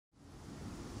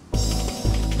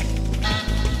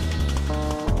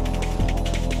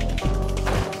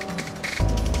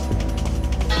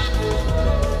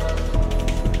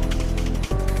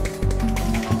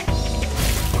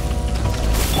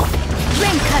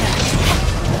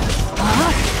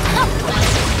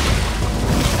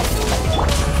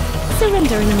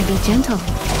learning to be gentle.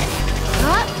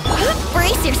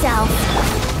 Brace yourself!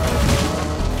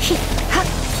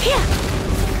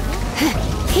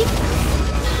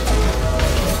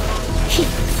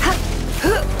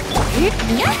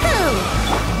 Yahoo!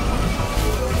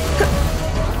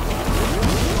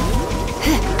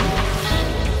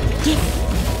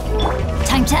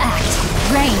 Time to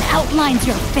act. Rain outlines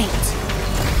your fate.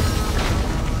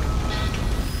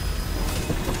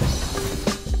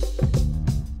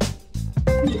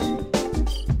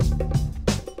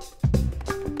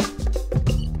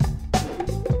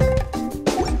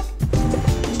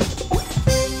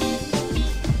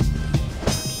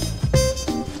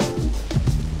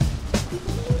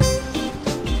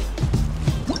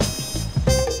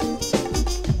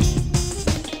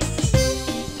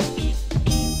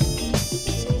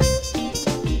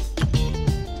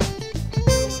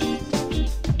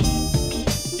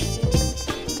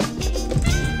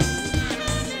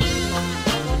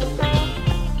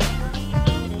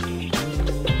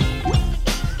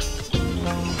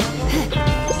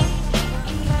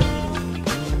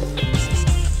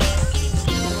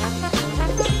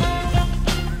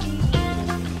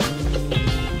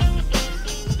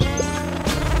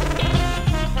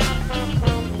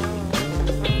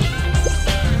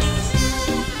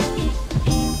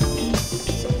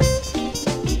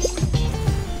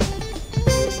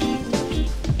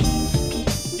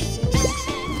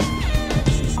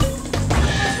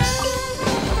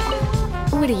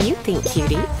 What do you think,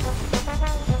 cutie?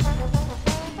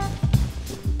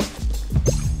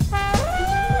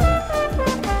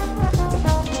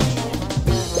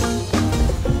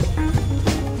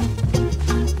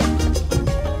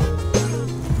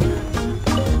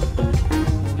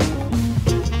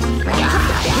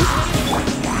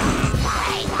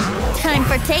 Time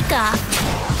for takeoff.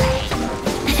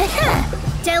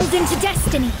 Delved into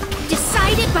destiny.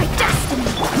 Decided by destiny.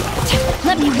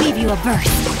 Let me weave you a verse.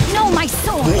 Know my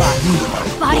soul.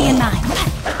 Body and mind.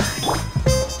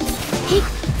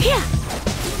 Here.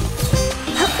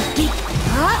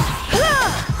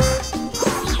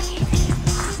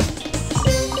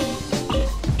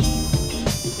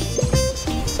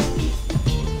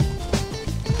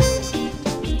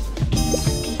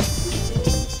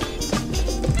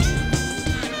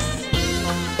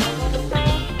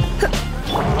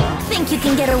 Think you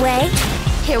can get away?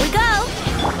 Here we go.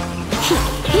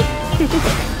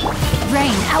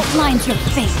 Rain outlines your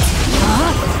fate.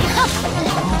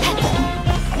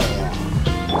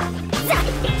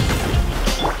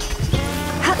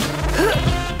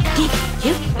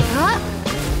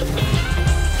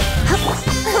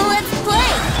 Let's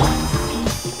play.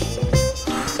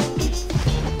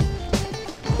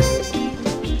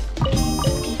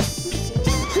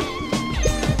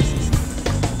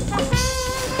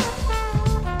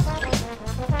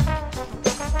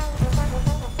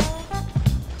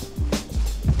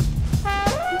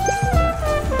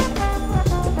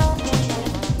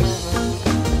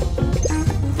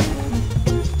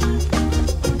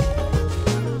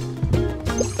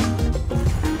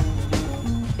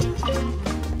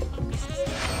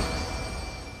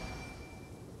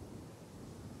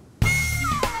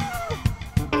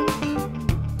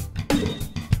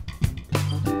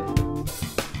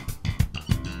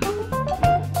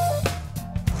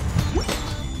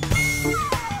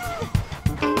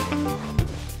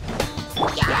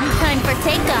 Time for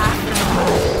takeoff.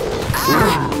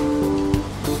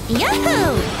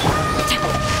 Yahoo!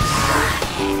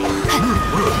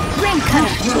 Rain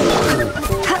cutter.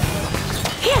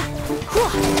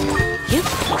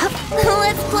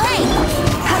 Let's play.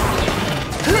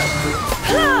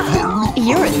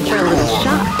 You're in for a little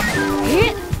shock.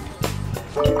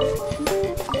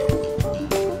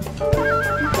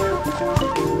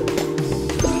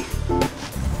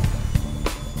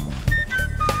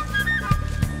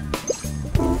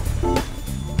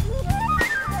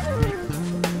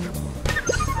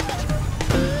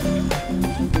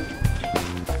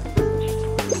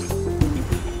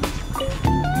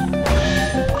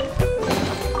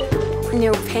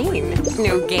 No pain,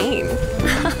 no gain.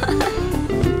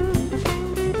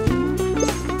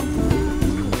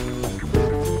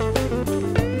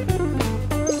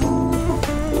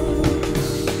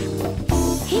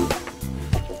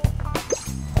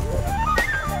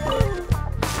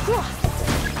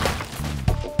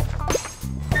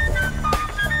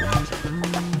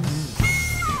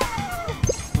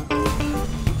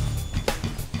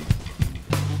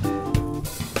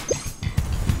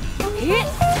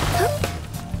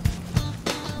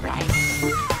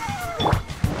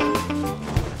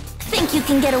 Think you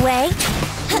can get away?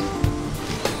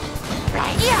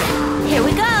 Yeah, here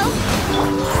we go.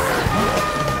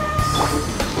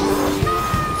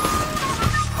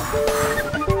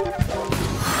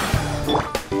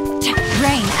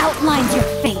 outlines your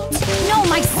fate. Know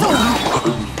my sword.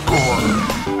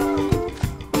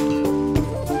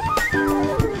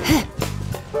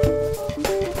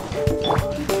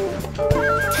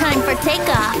 Time for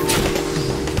takeoff.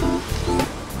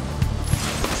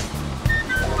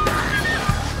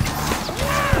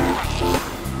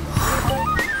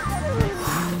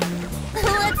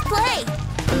 Let's play.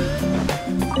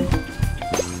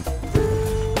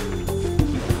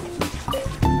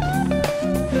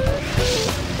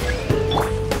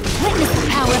 Witness the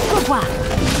power of Guyun.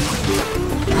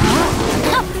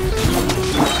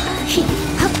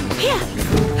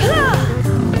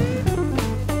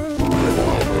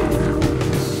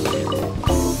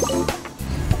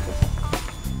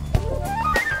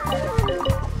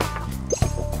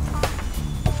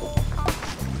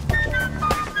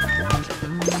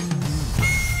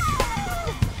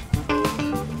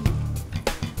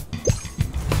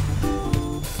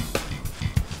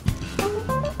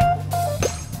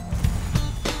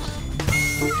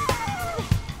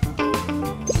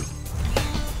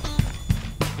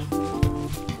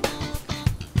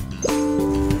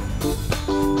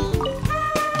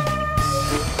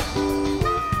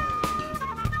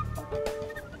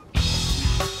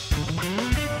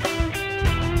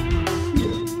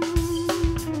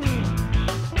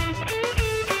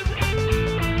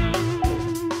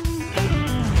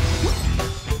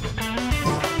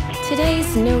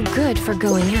 Today's no good for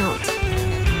going out.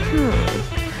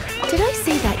 Did I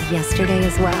say that yesterday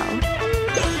as well?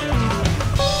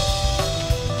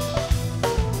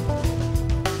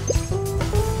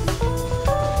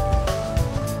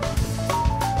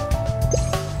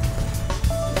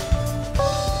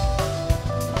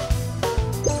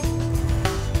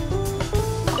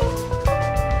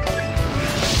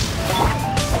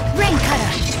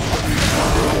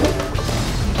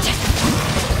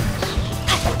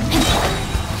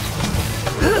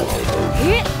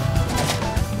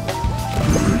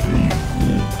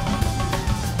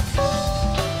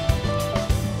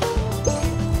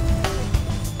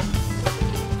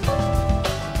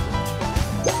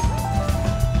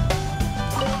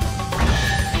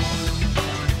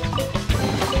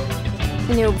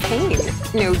 No pain,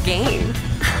 no gain.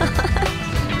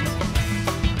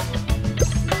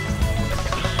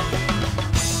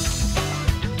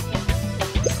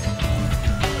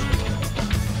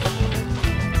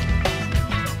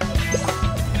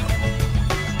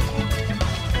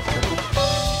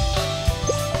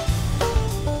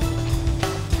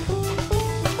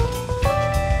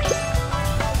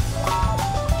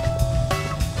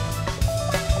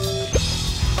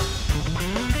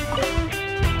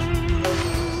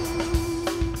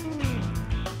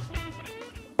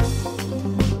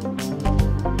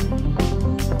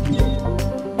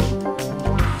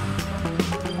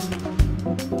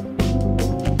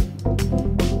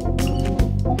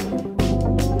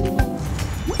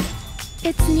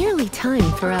 It's nearly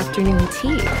time for afternoon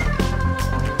tea.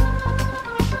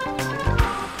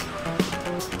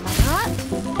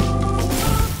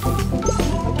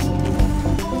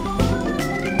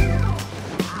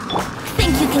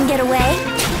 Think you can get away?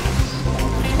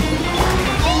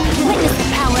 Witness the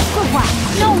power of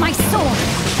Guyun. Know my sword.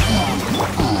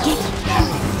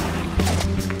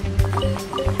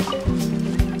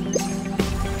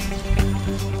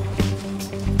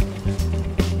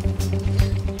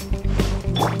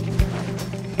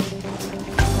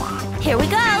 Here we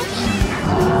go!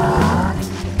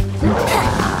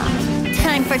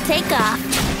 Time for takeoff!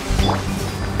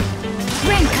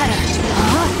 Rain cutter.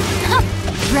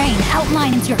 Rain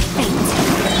outlines your fate.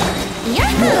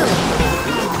 Yahoo!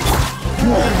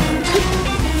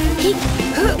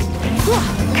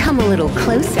 Come a little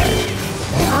closer.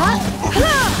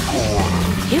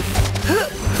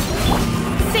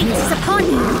 Fate is upon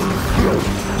you.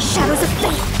 Shadows of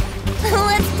fate.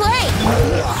 Let's play!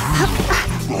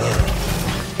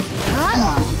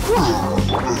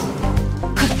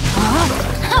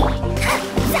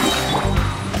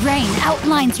 Rain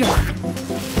outlines your...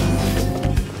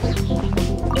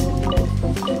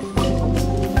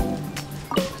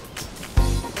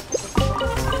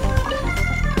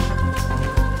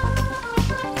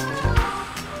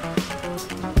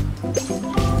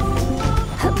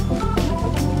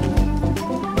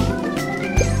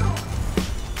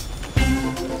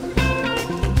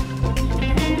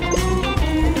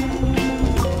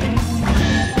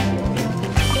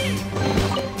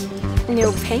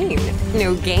 No pain,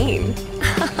 no gain.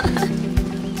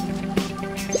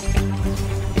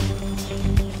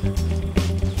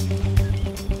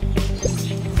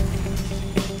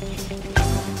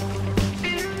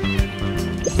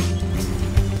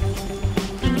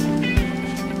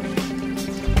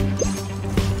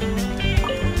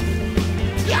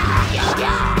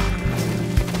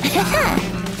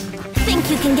 Think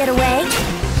you can get away?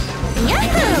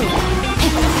 Yahoo!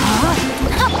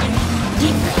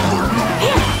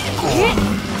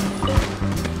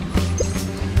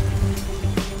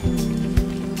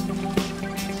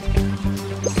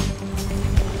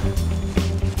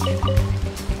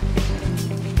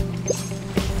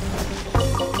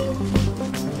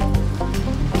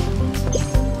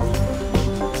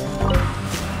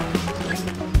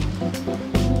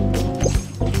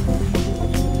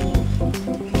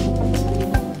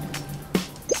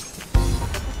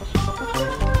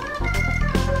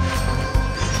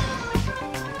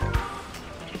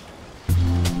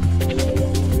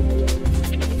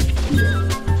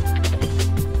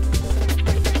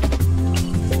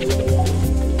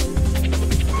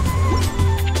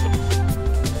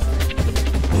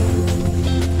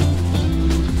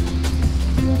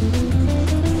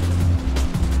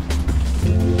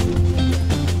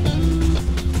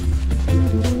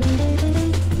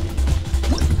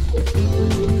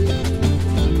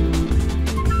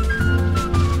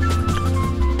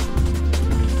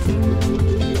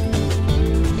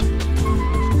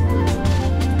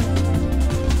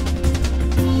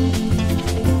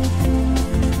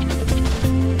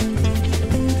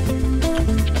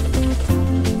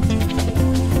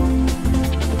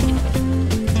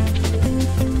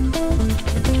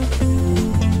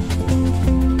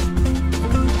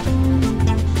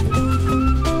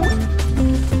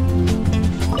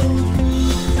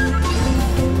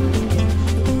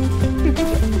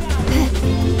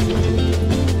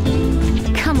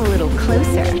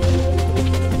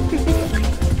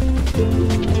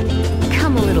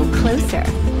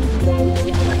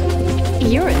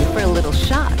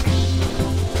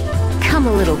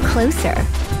 Closer.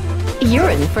 You're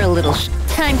in for a little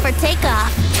Time for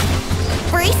takeoff.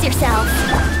 Brace yourself.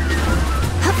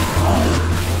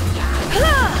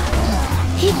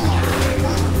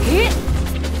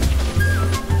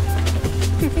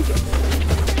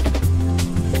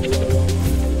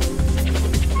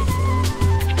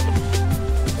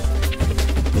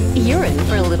 You're in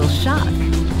for a little shock.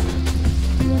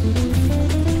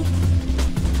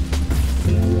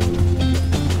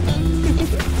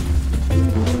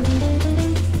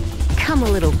 Come a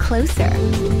little closer.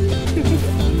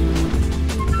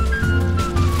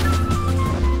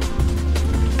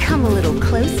 Come a little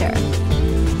closer.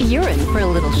 You're in for a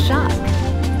little shock.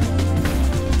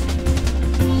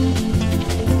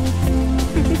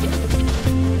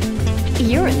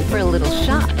 You're in for a little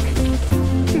shock.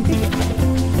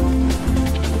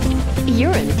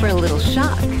 You're in for a little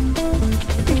shock.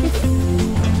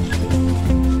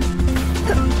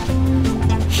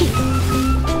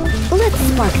 Let's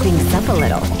spark things up a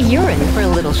little. You're in for a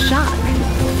little shock.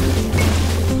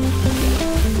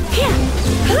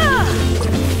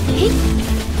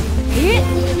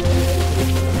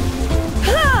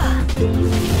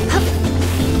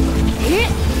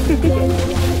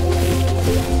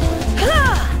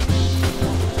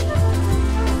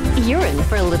 You're in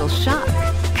for a little shock.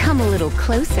 Come a little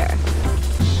closer.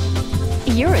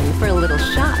 You're in for a little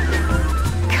shock.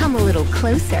 Come a little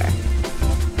closer.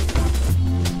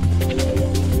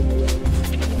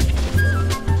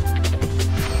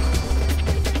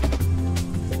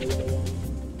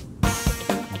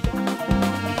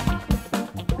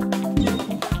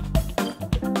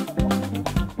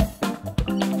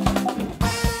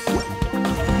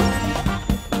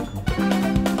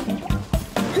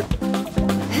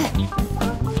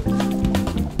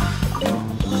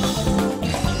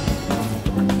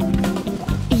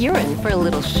 You're in for a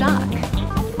little shock.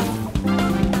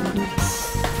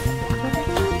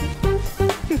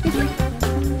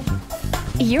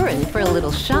 You're in for a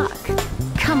little shock.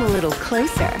 Come a little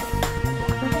closer.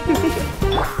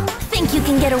 Think you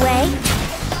can get away?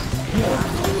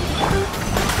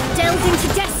 Delve into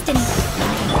destiny.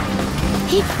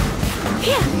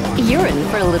 You're in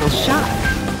for a little shock.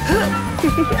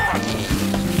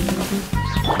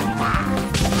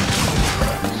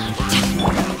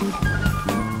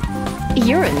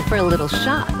 You're in for a little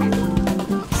shock.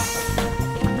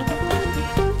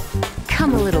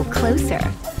 Come a little closer.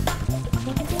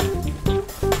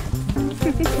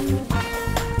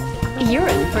 You're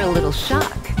in for a little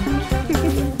shock.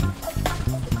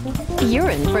 You're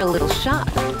in for a little shock.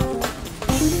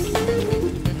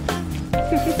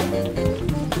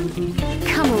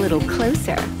 Come a little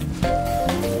closer.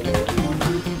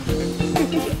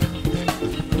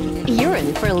 You're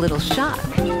in for a little shock.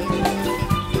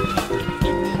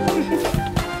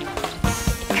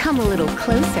 Come a little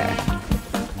closer.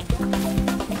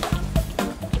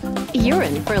 You're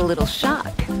in for a little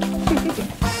shock.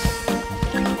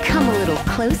 Come a little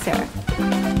closer.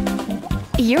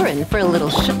 You're in for a little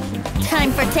shock.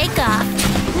 Time for takeoff.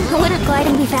 Wouldn't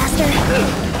gliding be faster?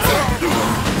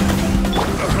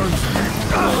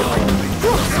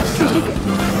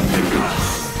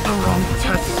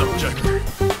 Test subject.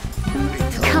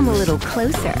 Come a little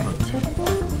closer.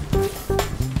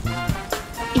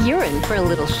 You're in for a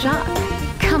little shock.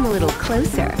 Come a little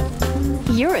closer.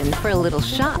 You're in for a little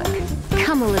shock.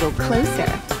 Come a little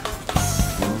closer.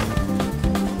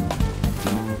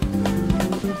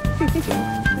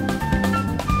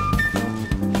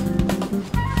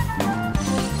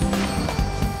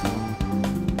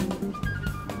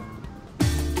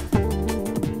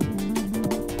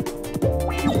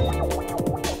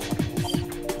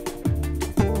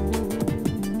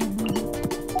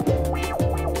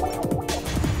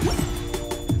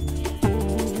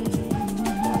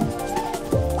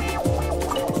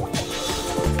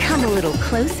 Come a little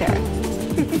closer.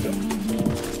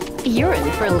 You're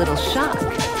in for a little shock.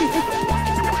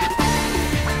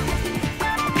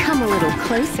 Come a little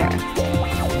closer.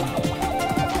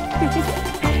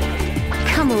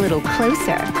 Come a little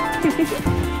closer.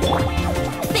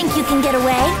 Think you can get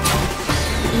away?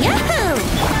 Yahoo!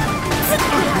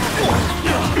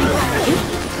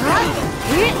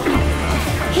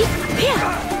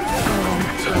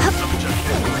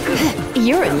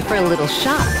 You're in for a little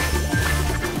shock.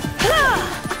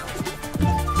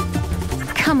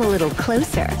 Come a little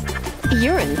closer.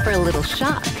 You're in for a little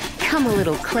shock. Come a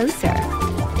little closer.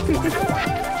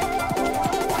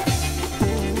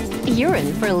 You're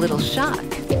in for a little shock.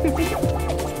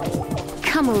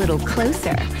 Come a little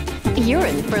closer. You're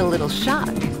in for a little shock.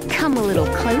 Come a little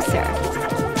closer.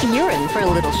 You're in for a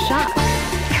little shock.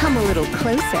 Come a little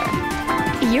closer.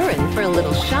 You're in for a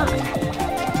little shock.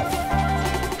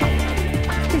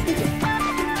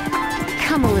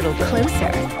 Come a little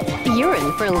closer. You're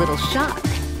in for a little shock.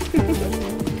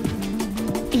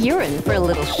 You're in for a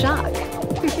little shock.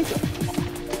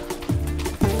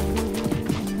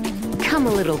 Come a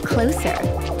little closer.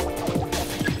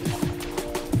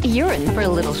 You're in for a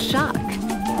little shock.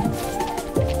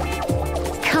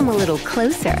 Come a little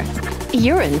closer.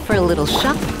 You're in for a little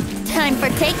shock. Time for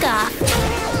takeoff.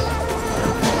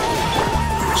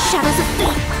 Shadows of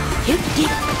fate.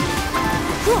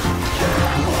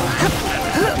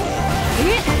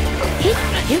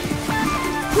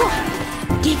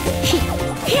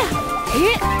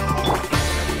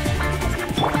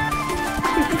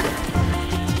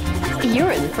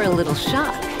 You're in for a little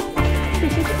shock.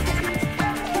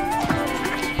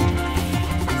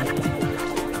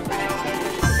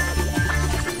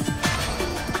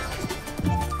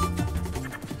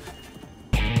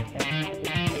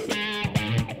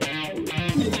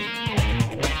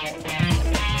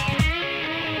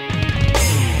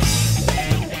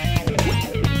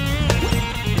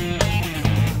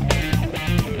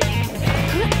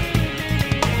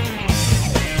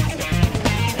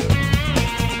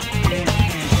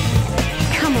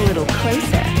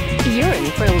 Closer. You're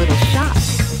in for a little shock.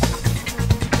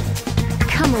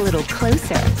 Come a little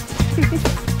closer.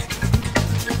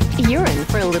 You're in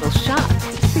for a little shock.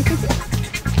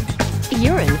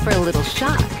 You're in for a little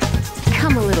shock.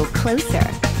 Come a little closer.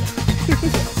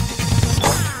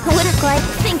 What if like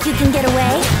think you can get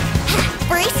away?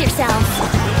 Brace yourself.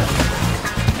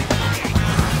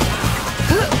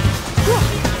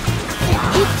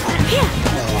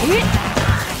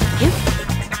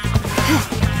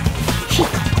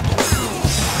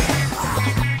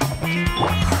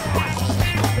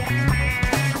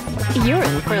 You're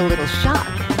in for a little shock.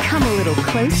 Come a little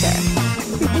closer.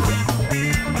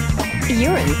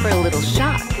 You're in for a little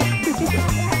shock.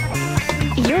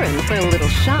 You're in for a little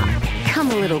shock.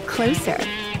 Come a little closer.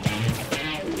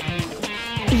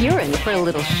 You're in for a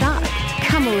little shock.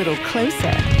 Come a little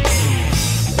closer.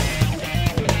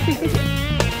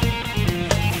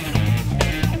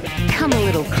 Come a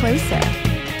little closer.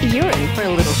 You're in for a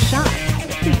little shock.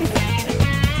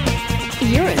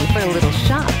 You're in for a little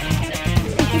shock.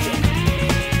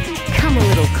 Come a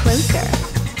little closer.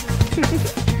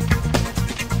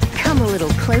 Come a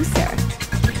little closer.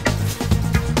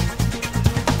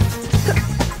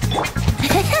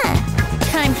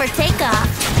 Time for takeoff.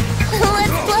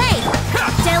 Let's play.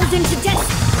 Delved into death.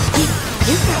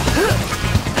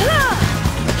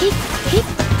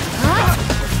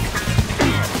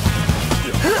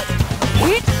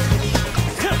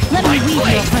 Let me read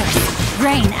your verse.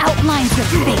 Rain outlines your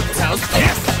fate. How's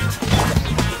this?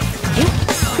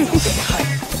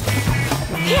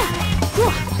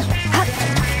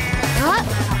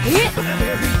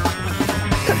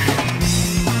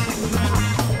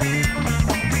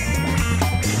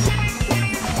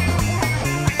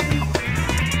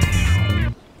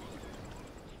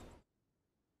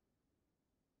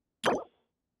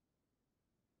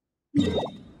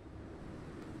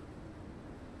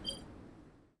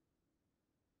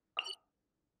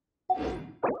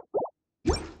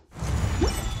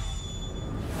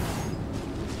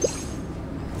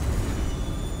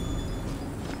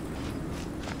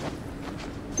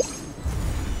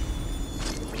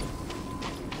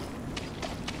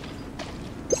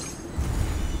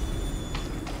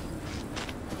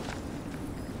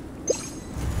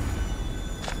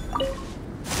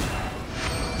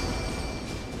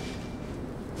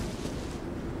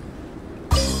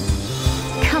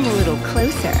 Come a little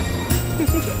closer.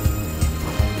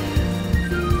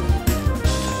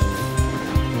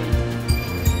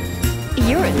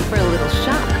 You're in for a little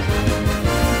shock.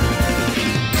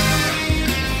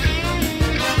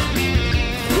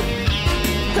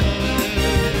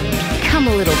 Come a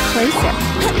little closer.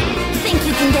 Think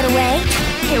you can get away?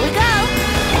 Here we go!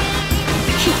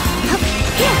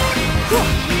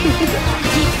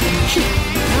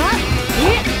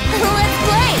 Let's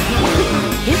play!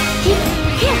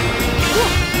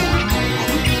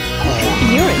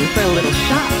 You're in for a little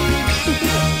shock.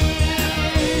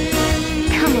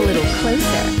 Come a little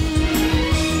closer.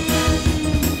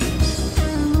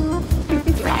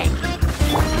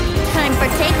 Time for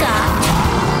takeoff!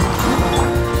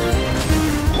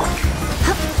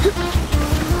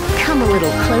 Come a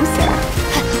little closer.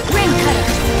 Rain cutter,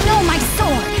 no, my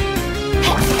sword!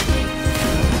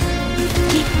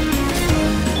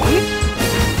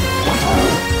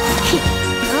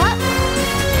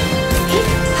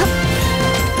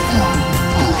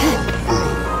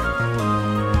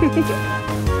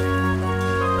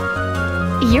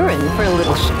 You're in for a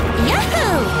little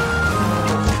Yahoo!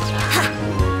 Ha.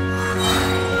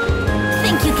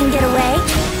 Think you can get away?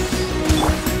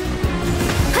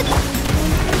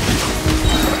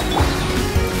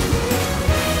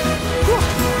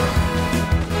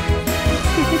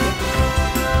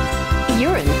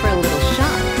 You're in for a little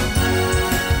shock.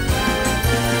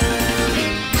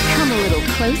 Come a little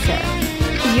closer.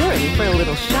 You're in for a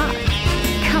little shock.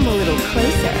 Come a little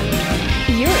closer.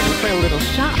 You're in for a little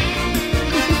shock.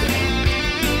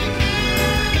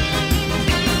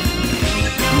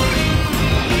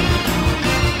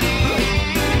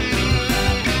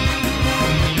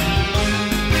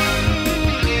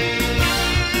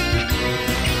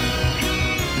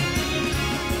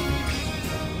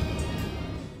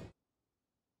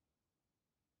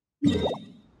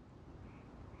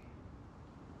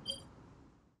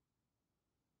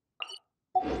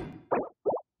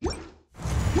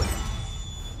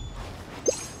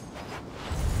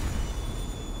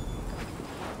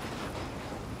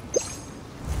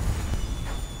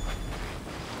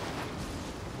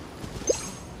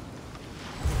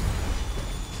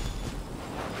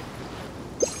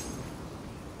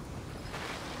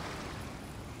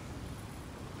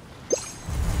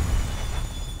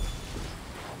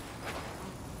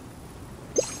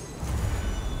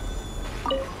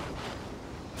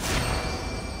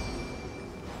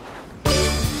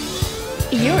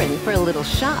 You're in for a little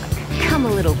shock. Come a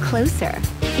little closer.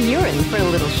 You're in for a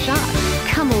little shock.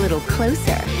 Come a little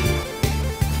closer.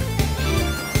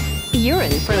 You're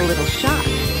in for a little shock.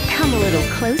 Come a little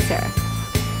closer.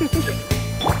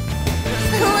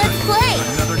 Let's play!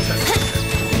 Another test.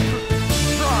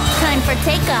 Time for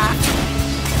takeoff!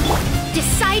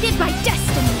 Decided by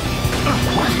destiny!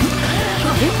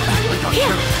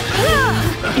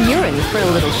 You're in for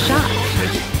a little shock.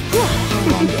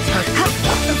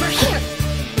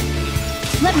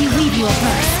 Let me weave you a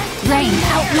verse. Rain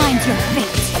outlines your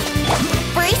fate.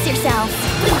 Brace yourself!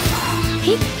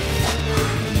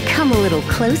 Come a little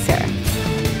closer.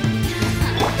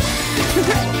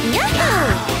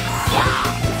 Yahoo!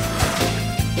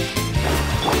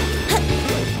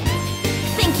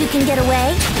 Think you can get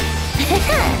away?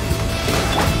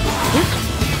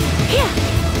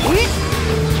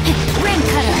 Rain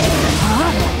cutter!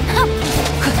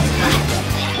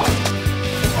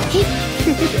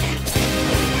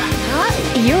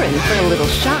 You're in for a little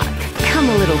shock. Come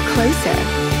a little closer.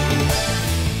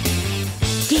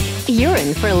 You're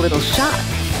in for a little shock.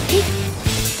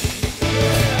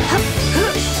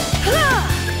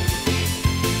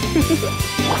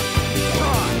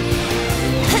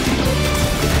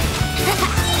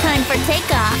 Time for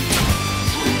takeoff!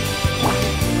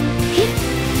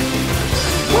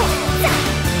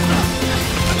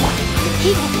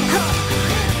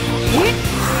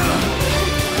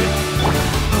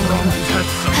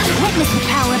 Witness the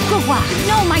power of Gua!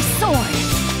 Know my sword!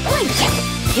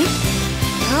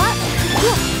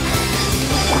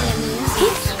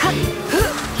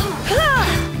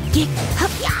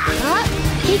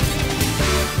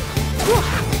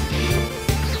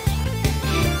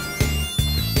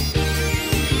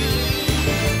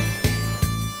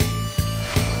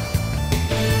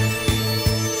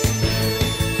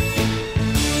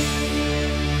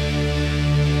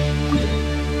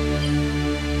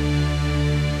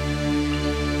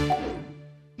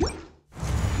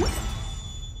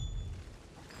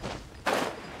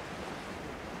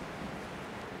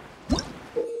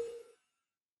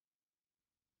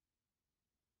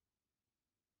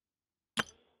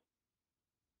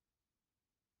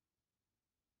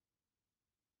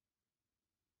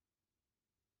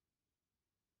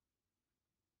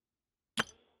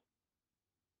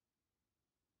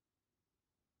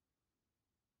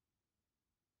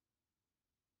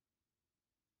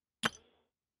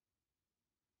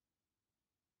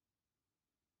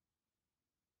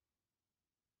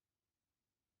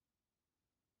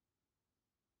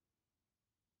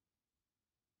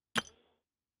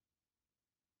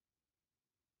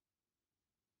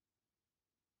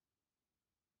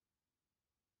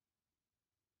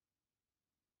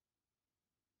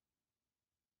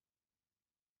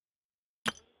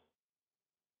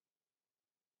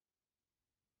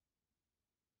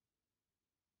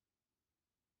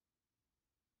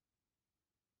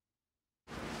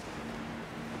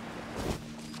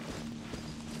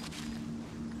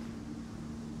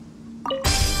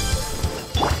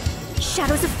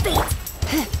 shadows of fate.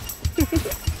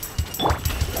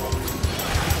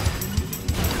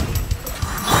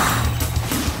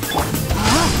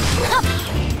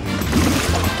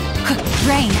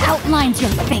 Rain outlines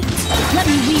your fate. Let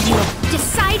me read you.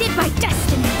 Decided by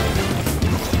destiny.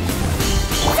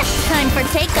 Time for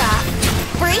takeoff.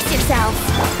 Brace yourself.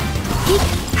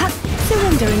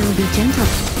 Surrender and I'll be gentle.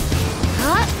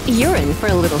 You're in for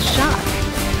a little shock.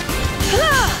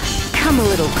 Come a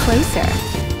little closer.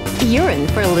 You're in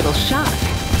for a little shock.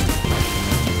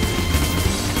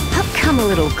 Come a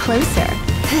little closer.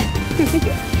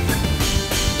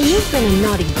 You've been a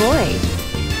naughty boy.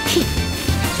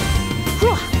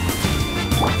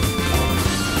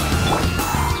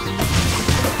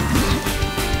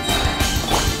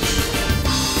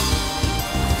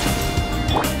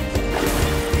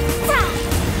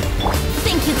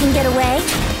 Think you can get away?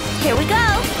 Here we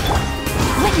go.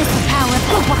 Witness the power of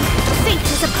Yaoguang. Fate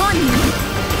is upon you.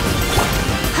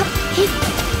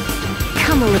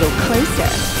 Come a little closer.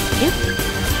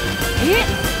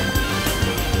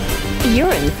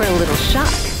 You're in for a little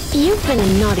shock. You've been a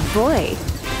naughty boy.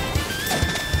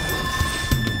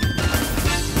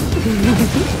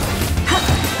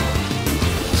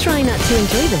 Try not to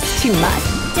enjoy this too much.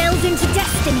 Delve into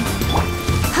destiny.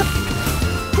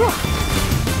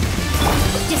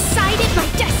 Decided by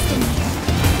destiny.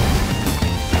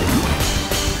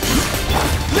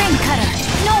 Rain cutter,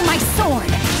 know my sword.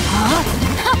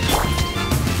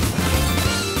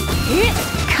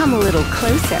 Come a little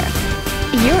closer.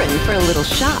 You're in for a little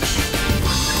shock.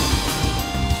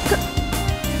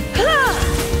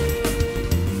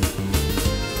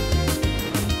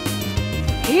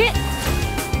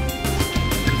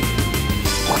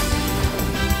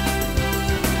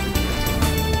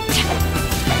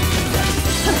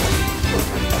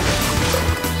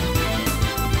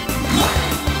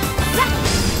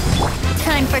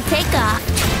 Time for takeoff.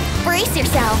 Brace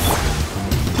yourself.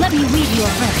 Let me read you a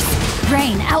verse.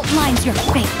 Rain outlines your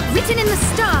fate. Written in the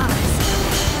stars.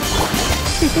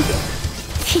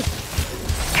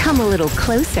 Come a little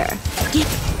closer.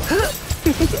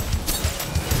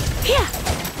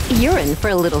 You're in for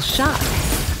a little shock.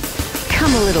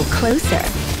 Come a little closer.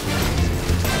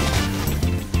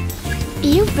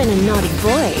 You've been a naughty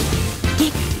boy.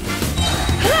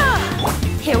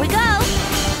 Here we go.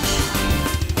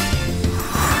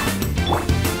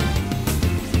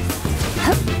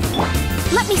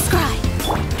 Let me scry.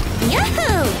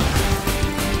 Yahoo!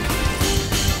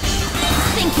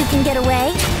 Think you can get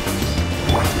away?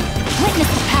 Witness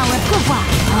the power of Yaoguang.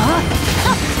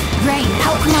 Rain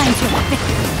outlines your fate.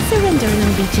 Surrender and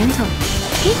I'll be gentle.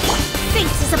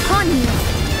 Fate is upon you.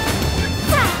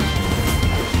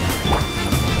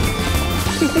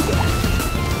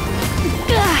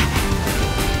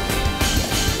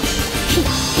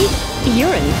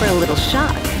 You're in for a little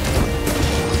shock.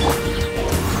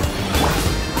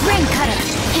 Rain cutter.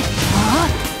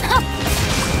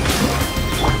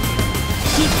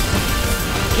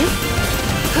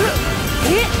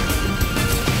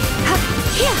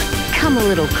 Come a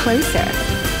little closer.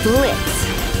 Blitz.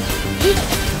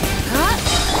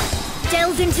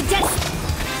 Delve into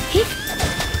destiny.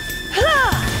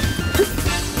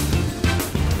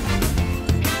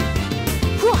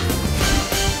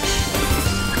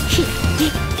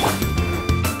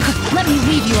 Let me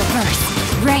read you a verse.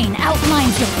 Rain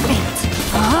outlines your fate.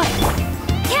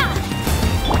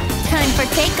 Time for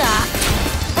takeoff.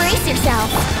 Brace yourself.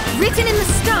 Written in the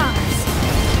stars.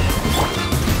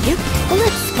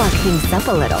 Let's spark things up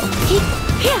a little.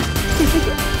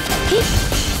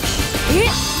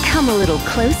 Come a little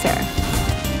closer.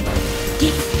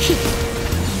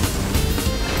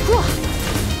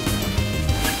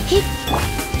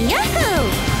 Yahoo!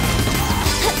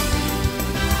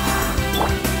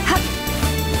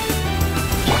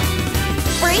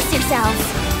 Brace yourselves.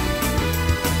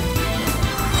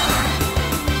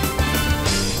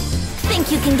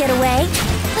 Think you can get away?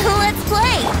 Let's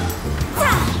play!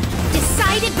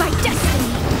 Decided by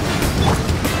destiny.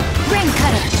 Rain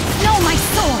cutter, know my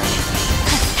sword.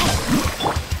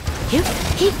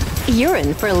 You're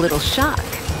in for a little shock.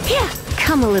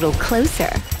 Come a little closer.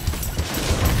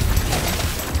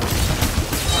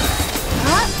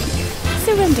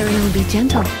 Surrender and I'll be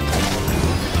gentle.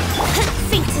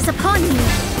 Fate is upon you.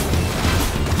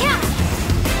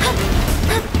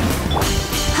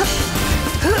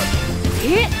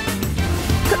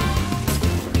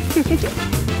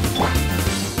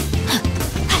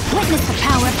 Witness the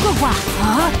power of Yaoguang.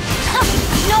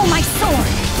 Know my sword.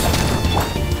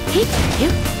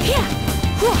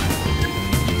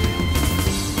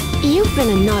 You've been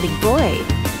a naughty boy.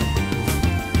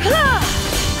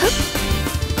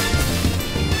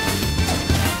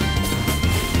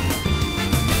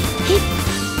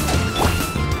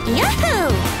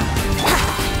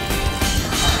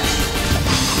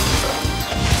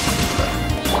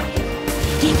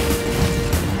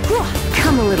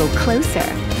 closer.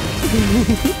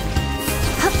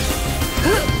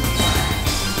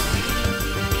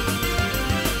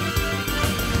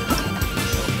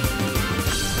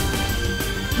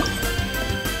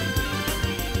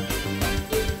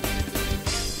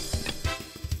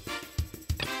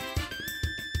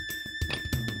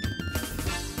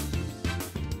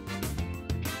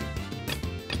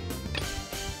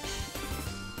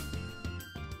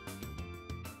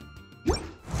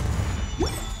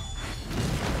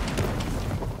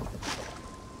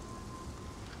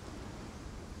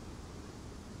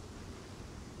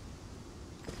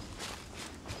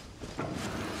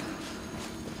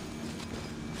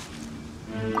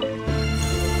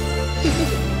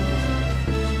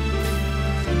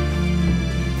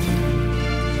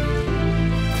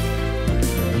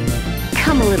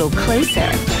 Come a little closer.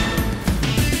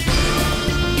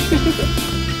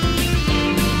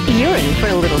 You're in for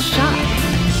a little shock.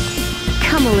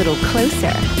 Come a little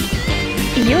closer.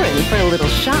 You're in for a little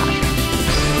shock.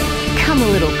 Come a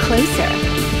little closer.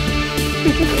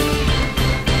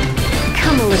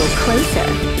 Come a little closer.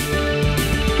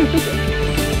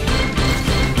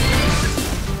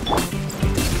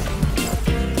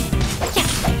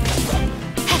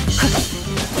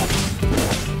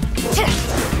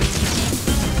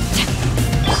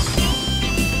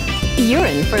 You're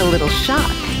in for a little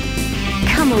shock.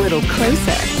 Come a little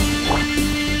closer.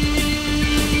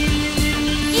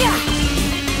 Yeah!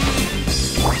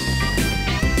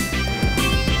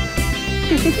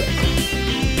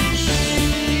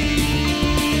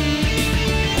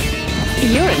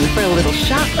 You're in for a little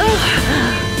shock.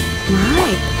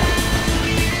 My.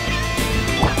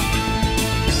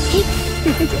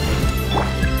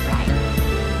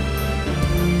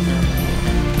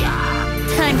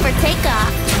 Time for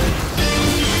takeoff.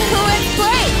 Let's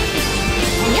play!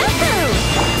 Yahoo!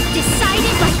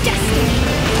 Decided by destiny.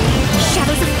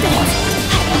 Shadows of fate.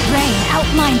 Rain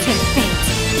outlines your fate.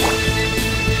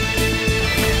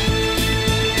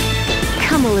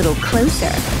 Come a little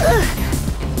closer.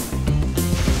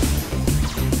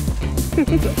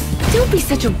 Don't be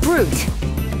such a brute.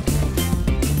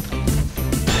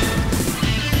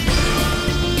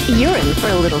 You're in for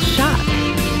a little shock.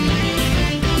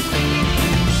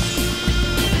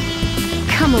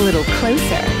 Come a little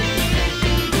closer.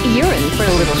 You're in for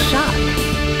a little shock.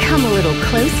 Come a little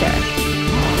closer.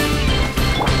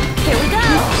 Here we go!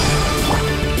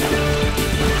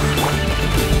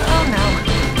 Oh no,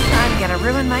 I'm gonna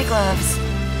ruin my gloves.